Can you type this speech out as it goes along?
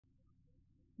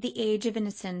The Age of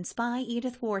Innocence by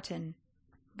Edith Wharton.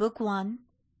 Book 1,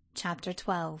 Chapter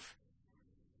 12.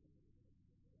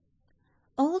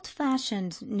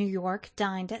 Old-fashioned New York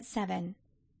dined at 7,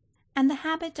 and the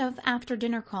habit of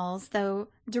after-dinner calls, though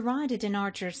derided in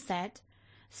Archer's set,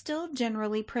 still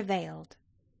generally prevailed.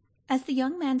 As the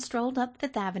young man strolled up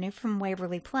Fifth Avenue from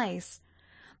Waverly Place,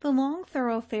 the long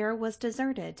thoroughfare was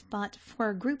deserted but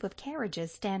for a group of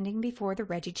carriages standing before the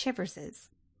Reggie Chiverses,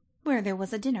 where there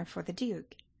was a dinner for the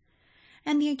Duke,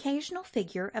 and the occasional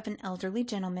figure of an elderly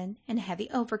gentleman in a heavy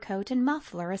overcoat and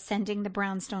muffler ascending the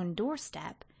brownstone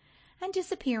doorstep and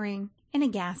disappearing in a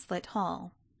gas-lit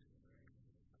hall.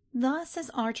 Thus,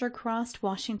 as Archer crossed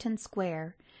Washington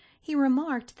Square, he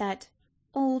remarked that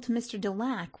old Mr.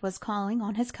 Dulac was calling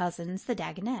on his cousins, the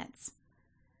Dagonets,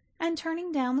 and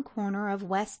turning down the corner of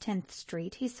West 10th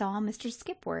Street, he saw Mr.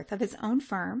 Skipworth of his own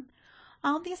firm,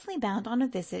 obviously bound on a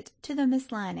visit to the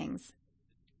Miss Lannings.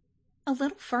 A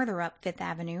little further up Fifth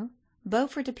Avenue,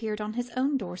 Beaufort appeared on his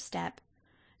own doorstep,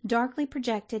 darkly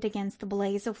projected against the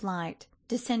blaze of light,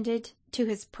 descended to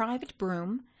his private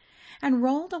brougham, and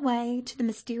rolled away to the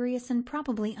mysterious and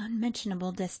probably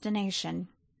unmentionable destination.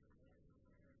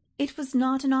 It was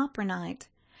not an opera night,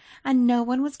 and no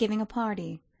one was giving a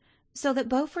party, so that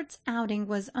Beaufort's outing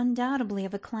was undoubtedly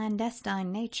of a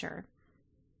clandestine nature.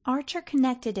 Archer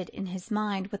connected it in his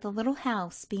mind with a little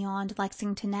house beyond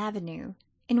Lexington Avenue,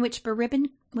 in which beribboned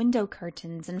window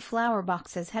curtains and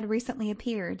flower-boxes had recently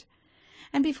appeared,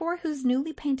 and before whose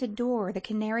newly painted door the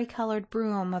canary-coloured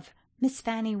brougham of Miss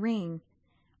Fanny Ring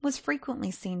was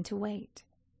frequently seen to wait.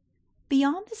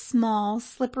 Beyond the small,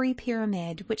 slippery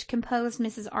pyramid which composed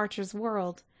Mrs. Archer's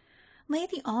world lay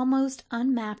the almost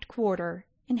unmapped quarter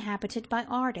inhabited by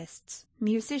artists,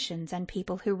 musicians, and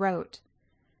people who wrote.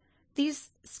 These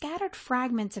scattered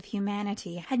fragments of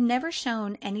humanity had never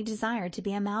shown any desire to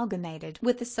be amalgamated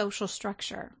with the social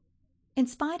structure. In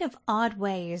spite of odd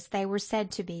ways, they were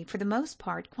said to be, for the most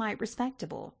part, quite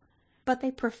respectable, but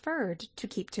they preferred to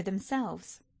keep to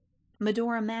themselves.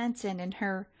 Medora Manson, in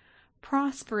her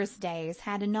prosperous days,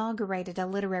 had inaugurated a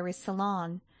literary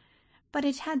salon, but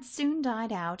it had soon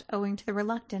died out owing to the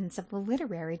reluctance of the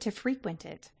literary to frequent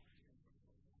it.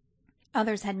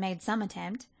 Others had made some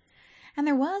attempt, and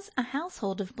there was a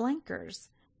household of Blenkers,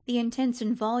 the intense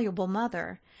and voluble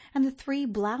mother, and the 3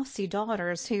 blousy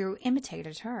daughters who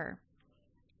imitated her,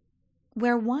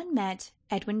 where one met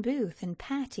Edwin Booth and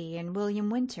Patty and William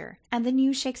Winter, and the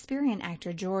new Shakespearean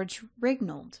actor George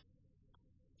Rignold,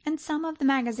 and some of the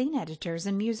magazine editors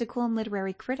and musical and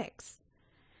literary critics.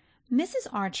 Mrs.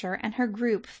 Archer and her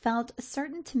group felt a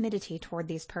certain timidity toward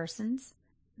these persons.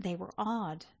 They were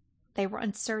odd. They were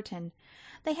uncertain.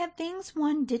 They had things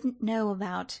one didn't know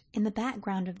about in the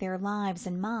background of their lives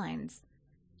and minds.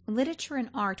 Literature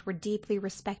and art were deeply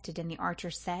respected in the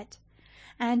Archer set,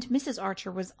 and Mrs.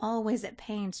 Archer was always at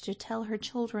pains to tell her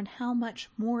children how much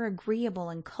more agreeable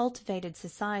and cultivated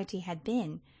society had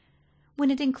been when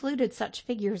it included such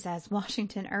figures as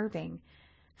Washington Irving,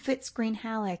 Fitz-Greene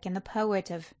Halleck, and the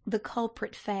poet of The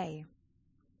Culprit Fay.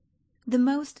 The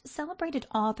most celebrated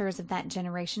authors of that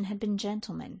generation had been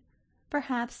gentlemen.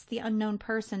 Perhaps the unknown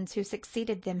persons who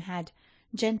succeeded them had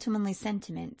gentlemanly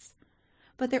sentiments,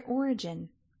 but their origin,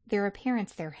 their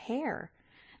appearance, their hair,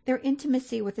 their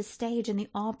intimacy with the stage and the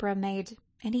opera made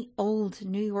any old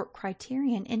New York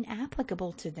criterion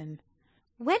inapplicable to them.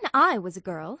 "When I was a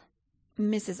girl,"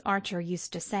 Mrs. Archer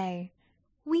used to say,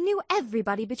 "we knew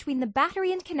everybody between the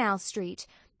Battery and Canal Street,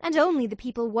 and only the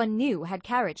people one knew had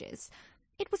carriages.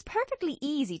 It was perfectly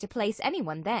easy to place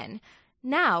anyone then.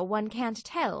 Now one can't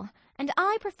tell, and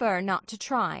I prefer not to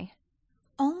try."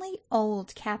 Only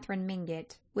old Catherine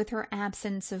Mingott, with her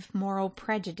absence of moral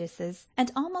prejudices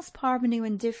and almost parvenu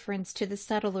indifference to the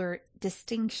subtler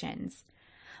distinctions,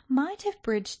 might have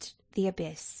bridged the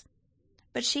abyss.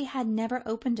 But she had never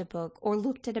opened a book or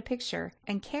looked at a picture,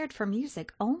 and cared for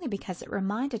music only because it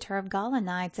reminded her of gala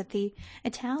nights at the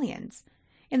Italians,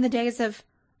 in the days of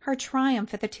her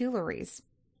triumph at the Tuileries.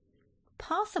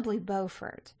 Possibly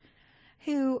Beaufort,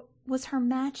 who was her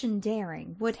match in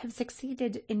daring, would have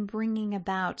succeeded in bringing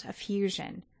about a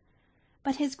fusion,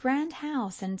 but his grand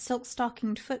house and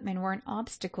silk-stockinged footmen were an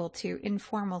obstacle to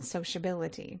informal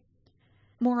sociability.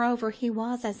 Moreover, he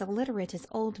was as illiterate as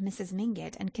old Mrs.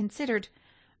 Mingott, and considered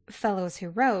fellows who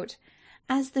wrote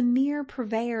as the mere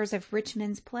purveyors of rich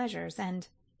men's pleasures, and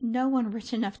no one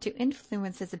rich enough to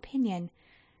influence his opinion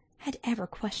had ever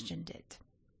questioned it.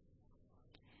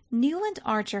 Newland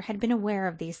Archer had been aware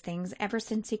of these things ever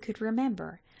since he could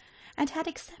remember, and had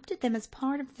accepted them as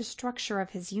part of the structure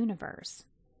of his universe.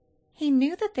 He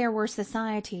knew that there were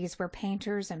societies where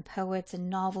painters and poets and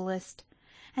novelists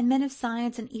and men of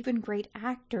science and even great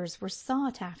actors were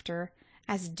sought after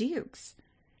as dukes.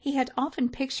 He had often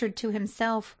pictured to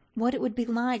himself what it would be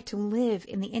like to live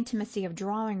in the intimacy of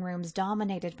drawing-rooms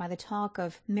dominated by the talk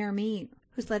of Miramy,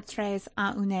 whose lettres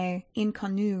à une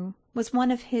inconnue was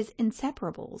one of his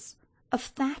inseparables, of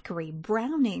Thackeray,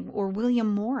 Browning, or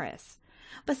William Morris.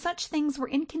 But such things were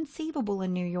inconceivable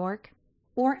in New York,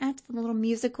 or at the little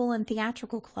musical and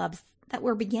theatrical clubs that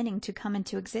were beginning to come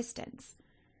into existence.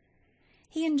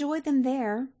 He enjoyed them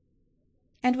there,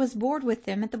 and was bored with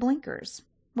them at the Blinkers,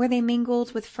 where they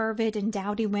mingled with fervid and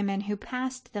dowdy women who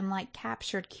passed them like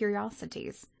captured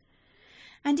curiosities.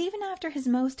 And even after his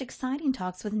most exciting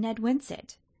talks with Ned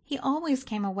Winsett, he always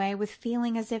came away with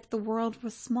feeling as if the world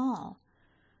was small.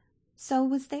 So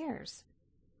was theirs.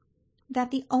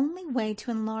 That the only way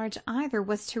to enlarge either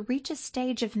was to reach a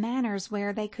stage of manners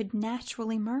where they could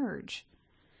naturally merge.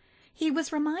 He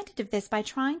was reminded of this by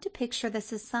trying to picture the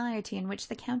society in which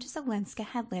the Countess Olenska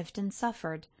had lived and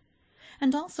suffered,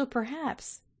 and also,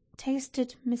 perhaps,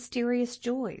 tasted mysterious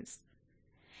joys.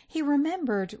 He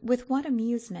remembered with what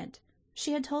amusement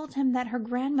she had told him that her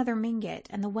grandmother Mingott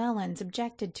and the Wellands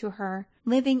objected to her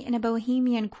living in a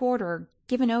Bohemian quarter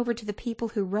given over to the people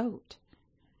who wrote.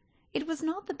 It was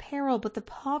not the peril but the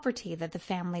poverty that the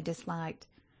family disliked,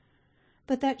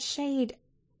 but that shade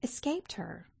escaped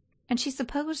her, and she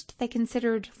supposed they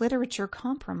considered literature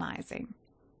compromising.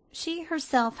 She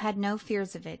herself had no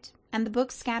fears of it, and the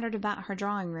books scattered about her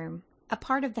drawing-room, a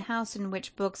part of the house in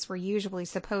which books were usually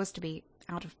supposed to be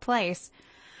out of place,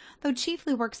 though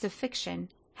chiefly works of fiction,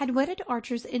 had whetted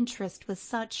Archer's interest with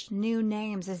such new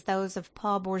names as those of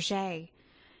Paul Bourget,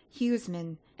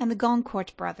 Huysman, and the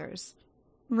Goncourt brothers.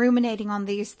 Ruminating on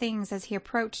these things as he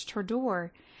approached her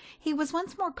door, he was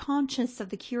once more conscious of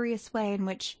the curious way in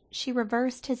which she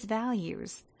reversed his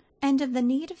values, and of the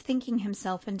need of thinking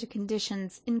himself into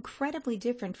conditions incredibly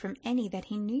different from any that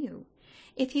he knew,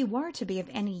 if he were to be of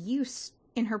any use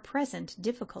in her present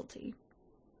difficulty.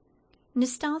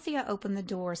 Nastasia opened the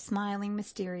door, smiling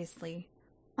mysteriously.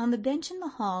 On the bench in the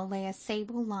hall lay a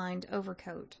sable-lined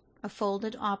overcoat, a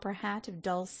folded opera hat of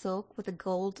dull silk with a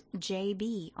gold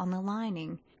J.B. on the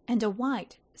lining, and a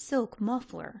white silk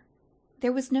muffler.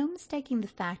 There was no mistaking the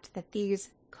fact that these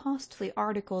costly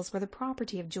articles were the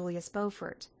property of Julius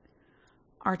Beaufort.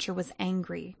 Archer was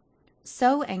angry,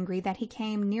 so angry that he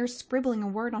came near scribbling a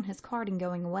word on his card and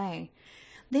going away.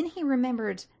 Then he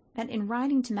remembered that in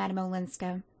writing to Madame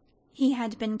Olenska he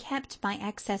had been kept by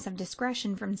excess of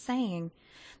discretion from saying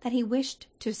that he wished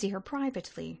to see her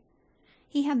privately.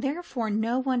 He had therefore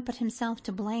no one but himself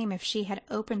to blame if she had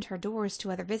opened her doors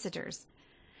to other visitors,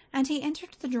 and he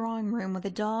entered the drawing-room with a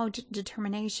dogged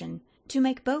determination to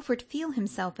make Beaufort feel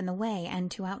himself in the way and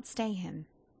to outstay him.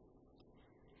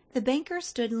 The banker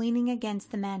stood leaning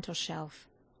against the mantel-shelf,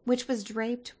 which was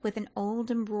draped with an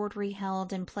old embroidery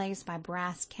held in place by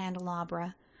brass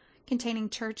candelabra containing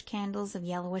church candles of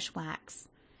yellowish wax.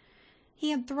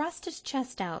 He had thrust his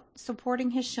chest out,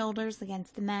 supporting his shoulders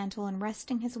against the mantel and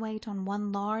resting his weight on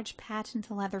one large patent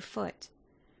leather foot.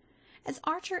 As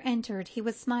Archer entered, he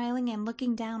was smiling and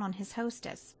looking down on his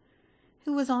hostess,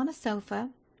 who was on a sofa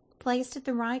placed at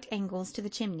the right angles to the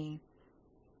chimney.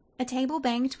 A table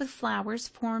banked with flowers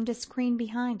formed a screen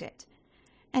behind it,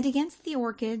 and against the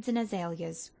orchids and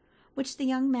azaleas, which the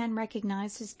young man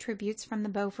recognized as tributes from the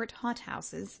Beaufort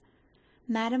hothouses,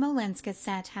 Madame Olenska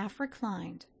sat half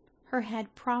reclined, her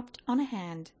head propped on a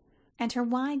hand, and her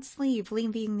wide sleeve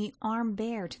leaving the arm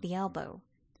bare to the elbow.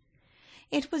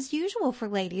 It was usual for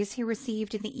ladies he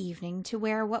received in the evening to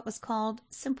wear what was called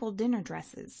simple dinner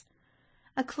dresses,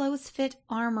 a close-fit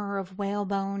armour of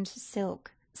whaleboned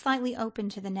silk, slightly open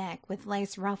to the neck, with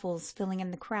lace ruffles filling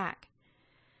in the crack,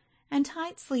 and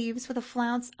tight sleeves with a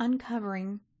flounce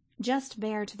uncovering just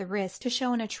bare to the wrist to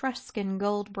show an Etruscan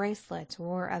gold bracelet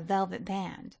or a velvet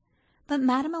band. But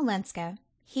Madame Olenska,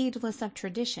 heedless of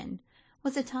tradition,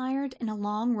 was attired in a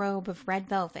long robe of red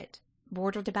velvet,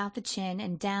 bordered about the chin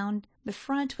and down the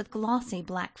front with glossy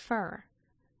black fur.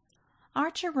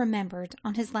 Archer remembered,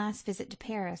 on his last visit to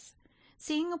Paris,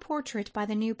 seeing a portrait by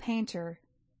the new painter,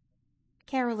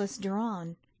 Carolus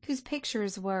Duran, whose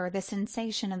pictures were the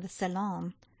sensation of the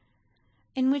Salon,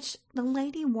 in which the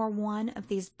lady wore one of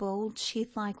these bold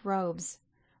sheath-like robes,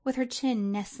 with her chin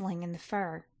nestling in the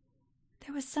fur.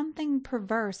 There was something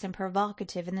perverse and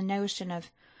provocative in the notion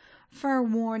of fur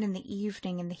worn in the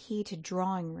evening in the heated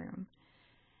drawing-room,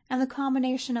 and the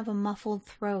combination of a muffled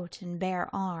throat and bare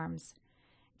arms,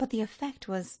 but the effect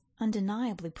was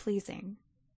undeniably pleasing.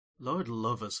 "Lord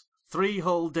love us, 3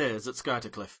 whole days at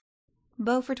Skuytercliff,"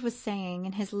 Beaufort was saying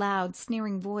in his loud,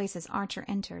 sneering voice as Archer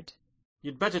entered.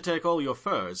 "You'd better take all your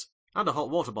furs, and a hot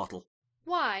water bottle."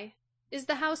 Why? Is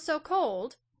the house so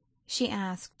cold? She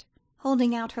asked,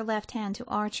 holding out her left hand to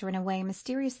Archer in a way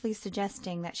mysteriously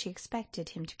suggesting that she expected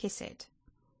him to kiss it.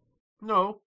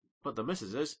 No, but the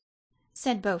missus is,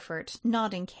 said Beaufort,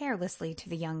 nodding carelessly to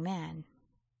the young man.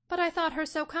 But I thought her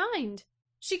so kind.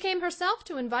 She came herself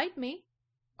to invite me.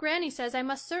 Granny says I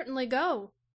must certainly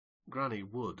go. Granny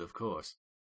would, of course.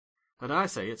 And I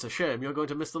say it's a shame you're going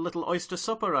to miss the little oyster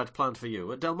supper I'd planned for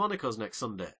you at Delmonico's next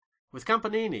Sunday, with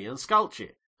Campanini and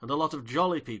Scalchi and a lot of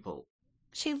jolly people.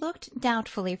 She looked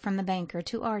doubtfully from the banker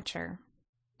to Archer.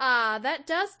 Ah, that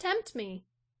does tempt me.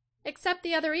 Except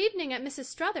the other evening at Mrs.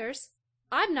 Struthers.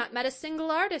 I've not met a single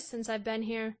artist since I've been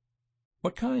here.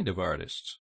 What kind of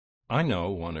artists? I know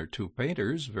one or two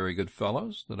painters, very good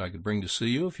fellows, that I could bring to see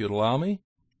you if you'd allow me,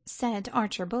 said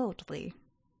Archer boldly.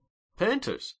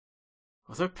 Painters?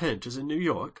 Are there painters in New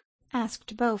York?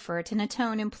 Asked Beaufort in a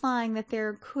tone implying that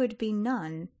there could be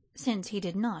none, since he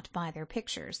did not buy their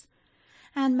pictures.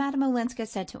 And Madame Olenska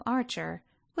said to Archer,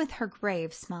 with her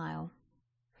grave smile,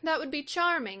 That would be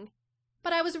charming.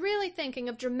 But I was really thinking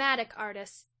of dramatic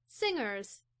artists,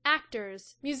 singers,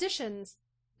 actors, musicians.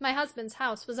 My husband's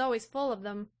house was always full of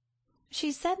them.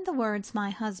 She said the words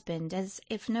 "my husband" as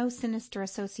if no sinister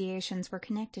associations were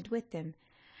connected with them,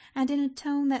 and in a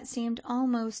tone that seemed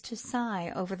almost to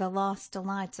sigh over the lost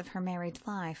delights of her married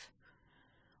life.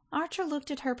 Archer looked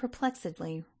at her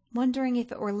perplexedly, wondering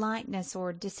if it were lightness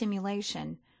or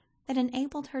dissimulation that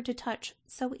enabled her to touch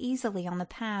so easily on the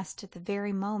past at the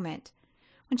very moment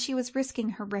when she was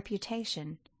risking her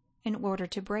reputation in order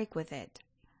to break with it.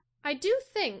 I do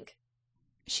think,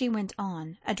 she went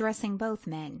on, addressing both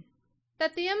men,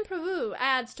 that the imprévu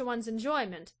adds to one's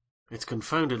enjoyment. It's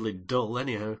confoundedly dull,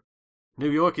 anyhow. New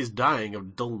York is dying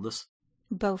of dullness.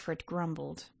 Beaufort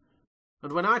grumbled.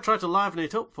 And when I try to liven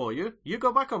it up for you, you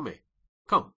go back on me.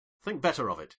 Come, think better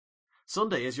of it.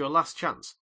 Sunday is your last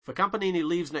chance, for Campanini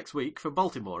leaves next week for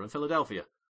Baltimore and Philadelphia,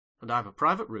 and I've a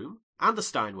private room and a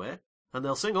Steinway, and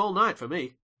they'll sing all night for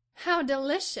me. How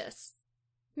delicious!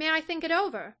 May I think it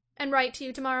over, and write to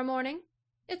you tomorrow morning?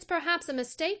 It's perhaps a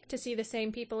mistake to see the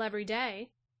same people every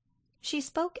day. She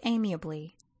spoke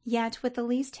amiably, yet with the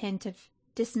least hint of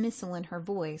dismissal in her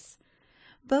voice.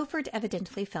 Beaufort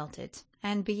evidently felt it,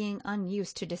 and being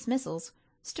unused to dismissals,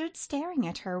 stood staring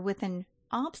at her with an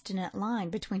obstinate line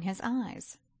between his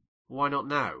eyes. Why not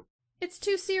now? It's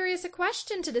too serious a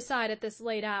question to decide at this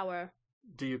late hour.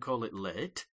 Do you call it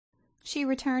late? She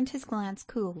returned his glance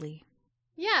coolly.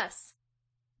 Yes,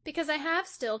 because I have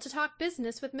still to talk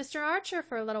business with Mr. Archer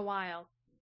for a little while.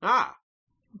 Ah!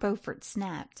 Beaufort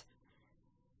snapped.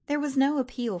 There was no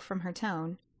appeal from her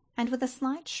tone, and with a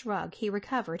slight shrug he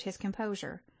recovered his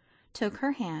composure, took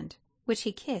her hand, which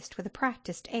he kissed with a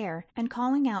practised air, and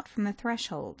calling out from the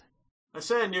threshold, I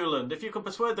say, Newland, if you can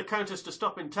persuade the Countess to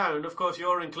stop in town, of course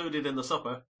you're included in the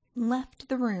supper. left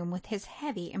the room with his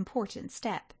heavy, important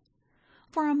step.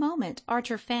 For a moment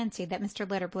Archer fancied that Mr.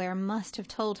 Letterblair must have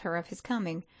told her of his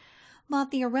coming,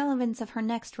 but the irrelevance of her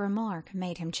next remark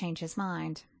made him change his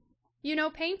mind. You know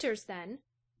painters, then?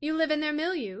 You live in their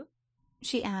milieu?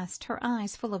 She asked, her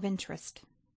eyes full of interest.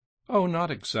 Oh,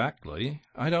 not exactly.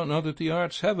 I don't know that the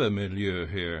arts have a milieu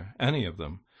here, any of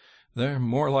them. They're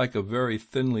more like a very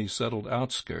thinly settled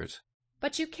outskirt.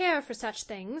 But you care for such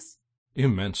things?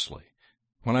 Immensely.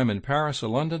 When I'm in Paris or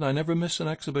London, I never miss an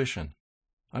exhibition.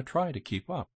 I try to keep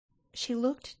up. She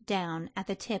looked down at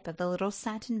the tip of the little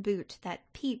satin boot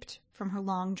that peeped from her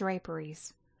long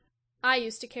draperies. I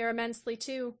used to care immensely,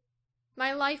 too.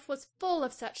 My life was full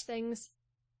of such things.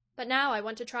 But now I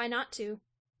want to try not to.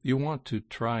 You want to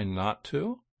try not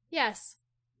to? Yes.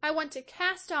 I want to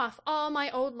cast off all my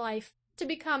old life, to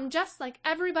become just like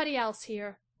everybody else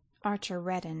here. Archer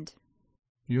reddened.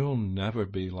 You'll never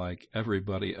be like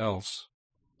everybody else,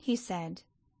 he said.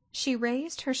 She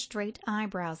raised her straight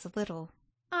eyebrows a little.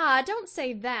 Ah, don't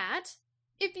say that.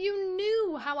 If you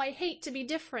knew how I hate to be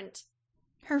different.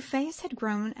 Her face had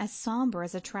grown as somber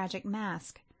as a tragic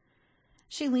mask.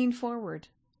 She leaned forward,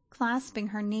 clasping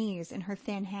her knees in her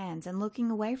thin hands and looking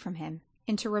away from him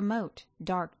into remote,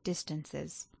 dark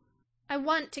distances. I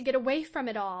want to get away from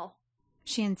it all,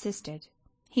 she insisted.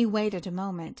 He waited a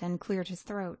moment and cleared his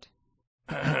throat.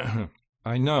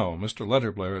 I know. Mr.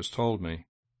 Letterblair has told me.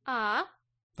 Ah?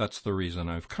 That's the reason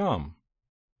I've come.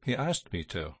 He asked me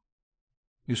to.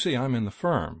 You see, I'm in the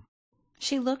firm.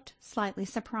 She looked slightly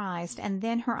surprised, and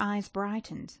then her eyes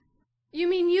brightened. You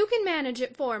mean you can manage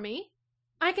it for me?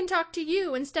 I can talk to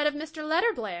you instead of Mr.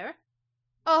 Letterblair?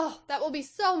 Oh, that will be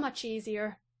so much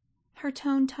easier. Her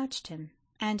tone touched him,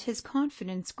 and his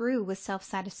confidence grew with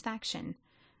self-satisfaction.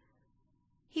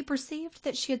 He perceived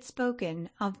that she had spoken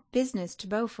of business to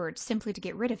Beaufort simply to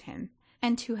get rid of him,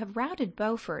 and to have routed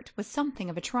Beaufort was something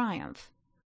of a triumph.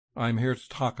 I'm here to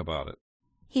talk about it,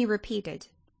 he repeated.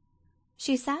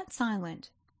 She sat silent,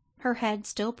 her head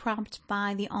still propped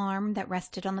by the arm that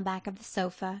rested on the back of the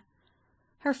sofa.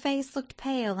 Her face looked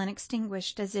pale and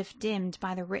extinguished, as if dimmed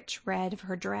by the rich red of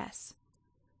her dress.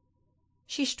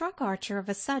 She struck Archer of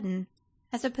a sudden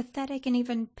as a pathetic and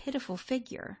even pitiful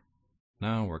figure.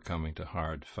 Now we're coming to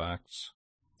hard facts,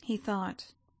 he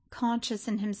thought, conscious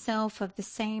in himself of the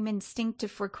same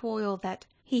instinctive recoil that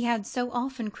he had so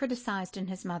often criticized in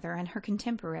his mother and her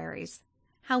contemporaries.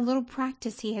 How little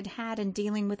practice he had had in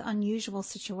dealing with unusual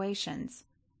situations.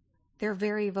 Their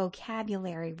very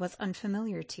vocabulary was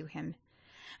unfamiliar to him,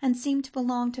 and seemed to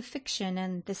belong to fiction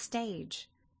and the stage.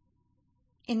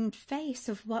 In face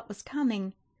of what was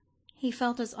coming, he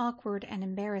felt as awkward and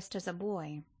embarrassed as a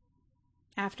boy.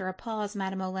 After a pause,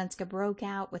 Madame Olenska broke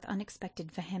out with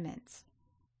unexpected vehemence.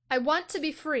 I want to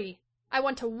be free. I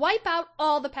want to wipe out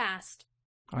all the past.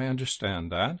 I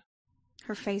understand that.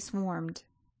 Her face warmed.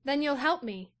 Then you'll help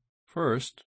me.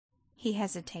 First, he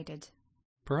hesitated.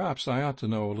 Perhaps I ought to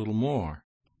know a little more.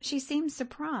 She seemed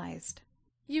surprised.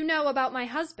 You know about my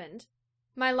husband?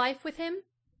 My life with him?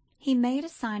 He made a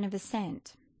sign of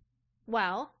assent.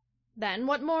 Well, then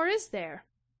what more is there?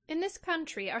 In this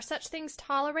country are such things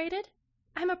tolerated?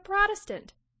 I'm a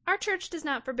Protestant. Our church does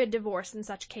not forbid divorce in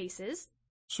such cases.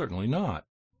 Certainly not.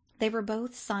 They were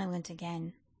both silent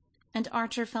again, and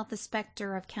Archer felt the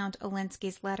spectre of Count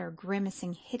Olenski's letter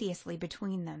grimacing hideously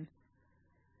between them.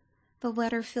 The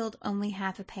letter filled only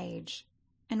half a page,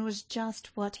 and was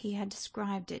just what he had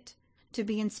described it to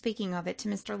be in speaking of it to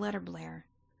Mr. Letterblair,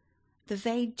 the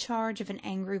vague charge of an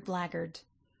angry blackguard.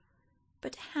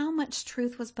 But how much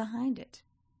truth was behind it?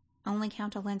 Only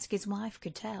Count Olenski's wife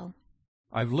could tell.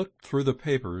 I've looked through the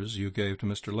papers you gave to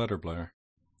Mr. Letterblair,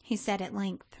 he said at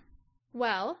length.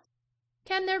 Well,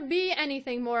 can there be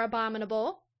anything more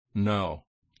abominable? No.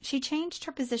 She changed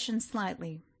her position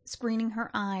slightly, screening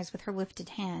her eyes with her lifted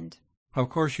hand. Of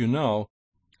course you know,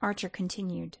 Archer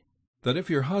continued, that if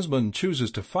your husband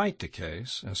chooses to fight the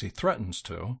case, as he threatens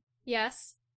to,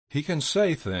 yes, he can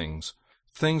say things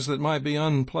that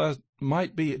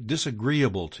might be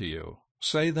disagreeable to you.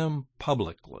 Say them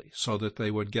publicly, so that they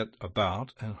would get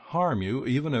about and harm you,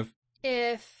 even if...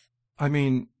 I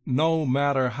mean, no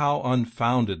matter how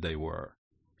unfounded they were.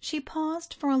 She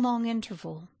paused for a long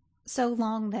interval, so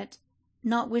long that,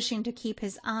 not wishing to keep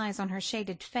his eyes on her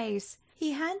shaded face,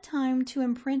 he had time to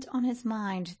imprint on his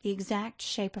mind the exact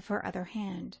shape of her other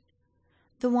hand,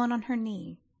 the one on her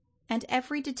knee, and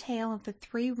every detail of the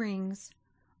 3 rings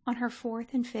on her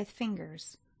 4th and 5th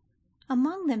fingers.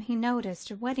 Among them he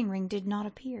noticed a wedding ring did not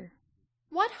appear.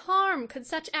 What harm could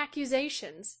such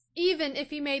accusations, even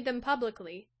if he made them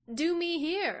publicly, do me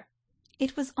here?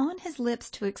 It was on his lips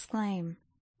to exclaim,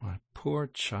 My poor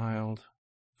child,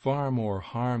 far more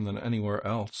harm than anywhere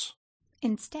else.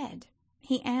 Instead,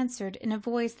 he answered in a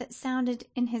voice that sounded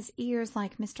in his ears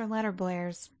like Mr.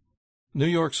 Letterblair's. New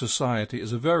York society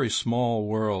is a very small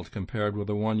world compared with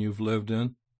the one you've lived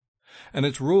in, and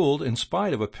it's ruled, in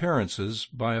spite of appearances,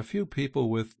 by a few people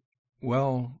with,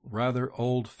 well, rather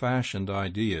old-fashioned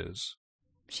ideas.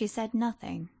 She said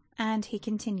nothing, and he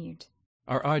continued.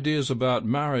 Our ideas about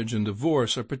marriage and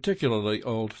divorce are particularly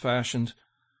old-fashioned.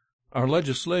 Our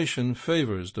legislation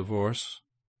favors divorce.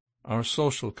 Our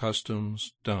social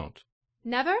customs don't.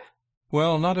 Never?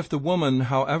 Well, not if the woman,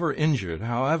 however injured,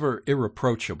 however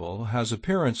irreproachable, has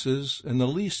appearances in the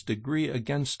least degree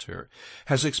against her,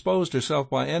 has exposed herself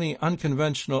by any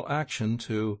unconventional action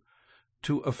to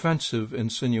offensive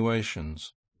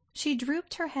insinuations. She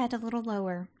drooped her head a little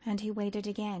lower, and he waited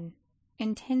again,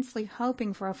 intensely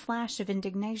hoping for a flash of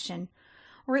indignation,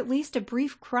 or at least a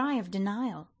brief cry of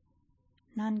denial.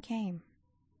 None came.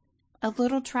 A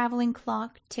little travelling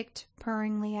clock ticked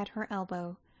purringly at her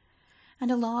elbow, and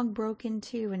a log broke in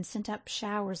two and sent up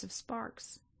showers of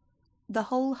sparks. The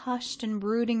whole hushed and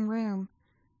brooding room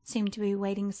seemed to be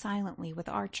waiting silently with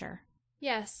Archer.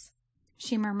 Yes,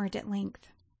 she murmured at length.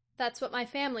 That's what my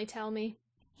family tell me.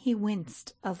 He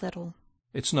winced a little.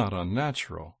 It's not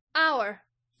unnatural. Our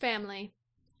family.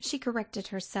 She corrected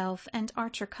herself, and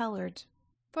Archer colored.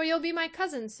 For you'll be my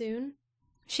cousin soon,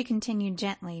 she continued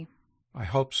gently. I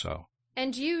hope so.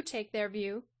 And you take their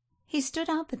view. He stood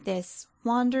up at this,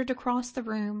 wandered across the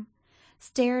room,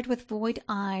 stared with void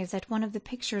eyes at one of the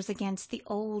pictures against the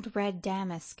old red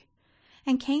damask,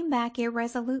 and came back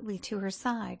irresolutely to her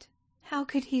side. How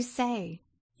could he say?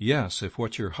 Yes, if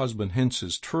what your husband hints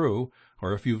is true,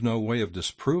 or if you've no way of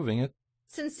disproving it.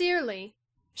 Sincerely,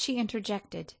 she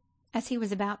interjected, as he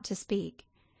was about to speak.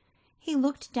 He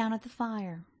looked down at the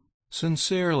fire.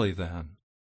 Sincerely, then.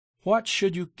 What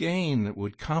should you gain that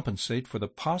would compensate for the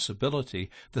possibility,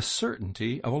 the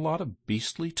certainty of a lot of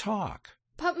beastly talk?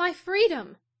 But my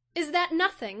freedom, is that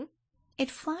nothing?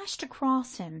 It flashed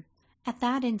across him at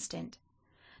that instant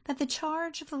that the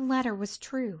charge of the letter was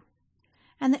true,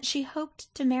 and that she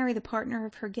hoped to marry the partner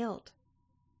of her guilt.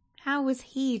 How was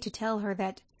he to tell her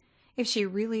that, if she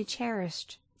really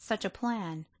cherished such a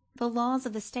plan, the laws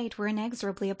of the state were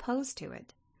inexorably opposed to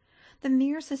it? The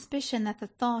mere suspicion that the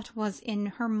thought was in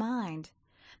her mind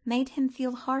made him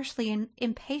feel harshly and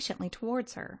impatiently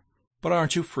towards her. But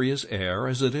aren't you free as air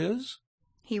as it is?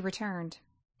 He returned.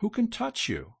 Who can touch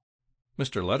you?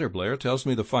 Mr. Letterblair tells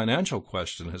me the financial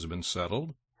question has been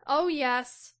settled. Oh,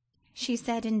 yes, she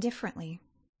said indifferently.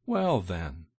 Well,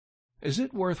 then, is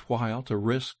it worth while to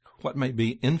risk what may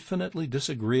be infinitely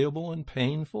disagreeable and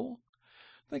painful?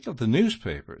 Think of the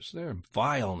newspapers, their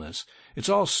vileness. It's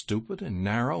all stupid and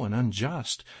narrow and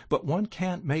unjust, but one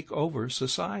can't make over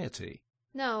society.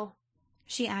 No,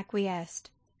 she acquiesced,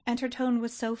 and her tone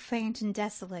was so faint and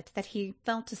desolate that he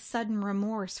felt a sudden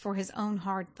remorse for his own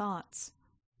hard thoughts.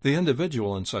 The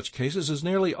individual in such cases is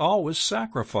nearly always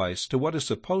sacrificed to what is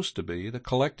supposed to be the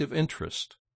collective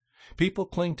interest. People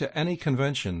cling to any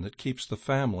convention that keeps the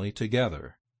family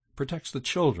together, protects the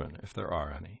children if there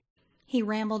are any. He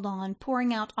rambled on,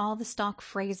 pouring out all the stock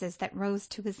phrases that rose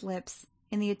to his lips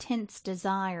in the intense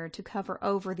desire to cover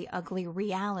over the ugly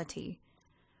reality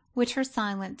which her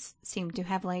silence seemed to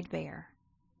have laid bare.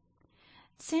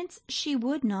 Since she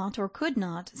would not or could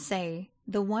not say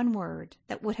the one word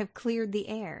that would have cleared the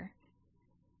air,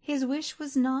 his wish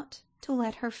was not to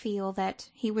let her feel that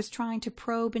he was trying to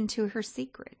probe into her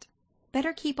secret.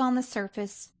 Better keep on the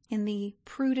surface in the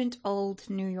prudent old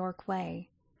New York way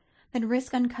than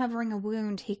risk uncovering a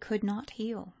wound he could not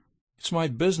heal. It's my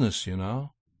business, you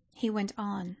know, he went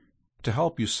on, to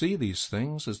help you see these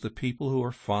things as the people who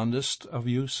are fondest of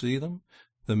you see them.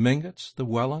 The Mingotts, the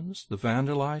Wellens, the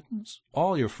Vanderluytens,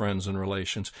 all your friends and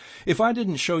relations. If I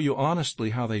didn't show you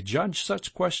honestly how they judge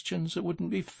such questions, it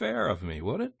wouldn't be fair of me,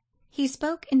 would it? He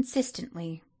spoke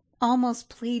insistently, almost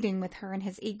pleading with her in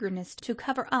his eagerness to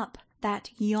cover up that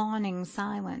yawning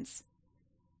silence.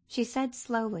 She said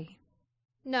slowly,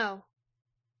 No,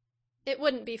 it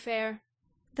wouldn't be fair.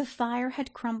 The fire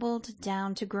had crumbled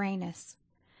down to grayness,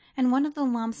 and one of the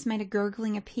lumps made a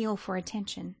gurgling appeal for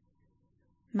attention.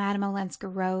 Madame Olenska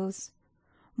rose,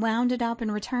 wound it up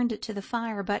and returned it to the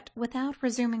fire, but without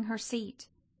resuming her seat.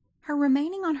 Her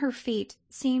remaining on her feet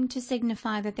seemed to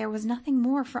signify that there was nothing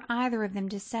more for either of them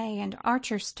to say, and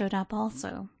Archer stood up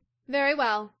also. Very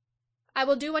well. I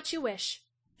will do what you wish,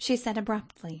 she said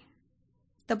abruptly.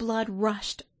 The blood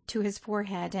rushed to his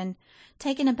forehead, and,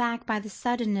 taken aback by the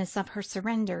suddenness of her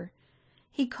surrender,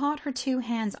 he caught her two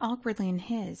hands awkwardly in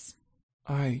his.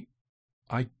 I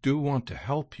do want to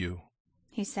help you,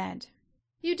 he said.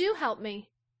 You do help me.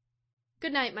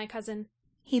 Good night, my cousin.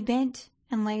 He bent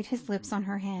and laid his lips on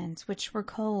her hands, which were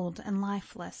cold and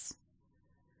lifeless.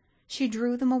 She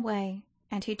drew them away,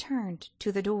 and he turned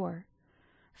to the door,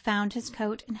 found his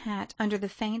coat and hat under the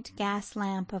faint gas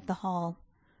lamp of the hall,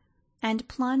 and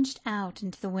plunged out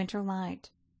into the winter light,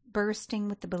 bursting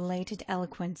with the belated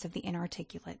eloquence of the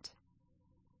inarticulate.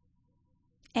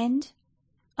 End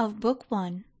of Book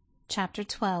 1, Chapter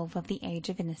 12 of The Age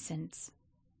of Innocence.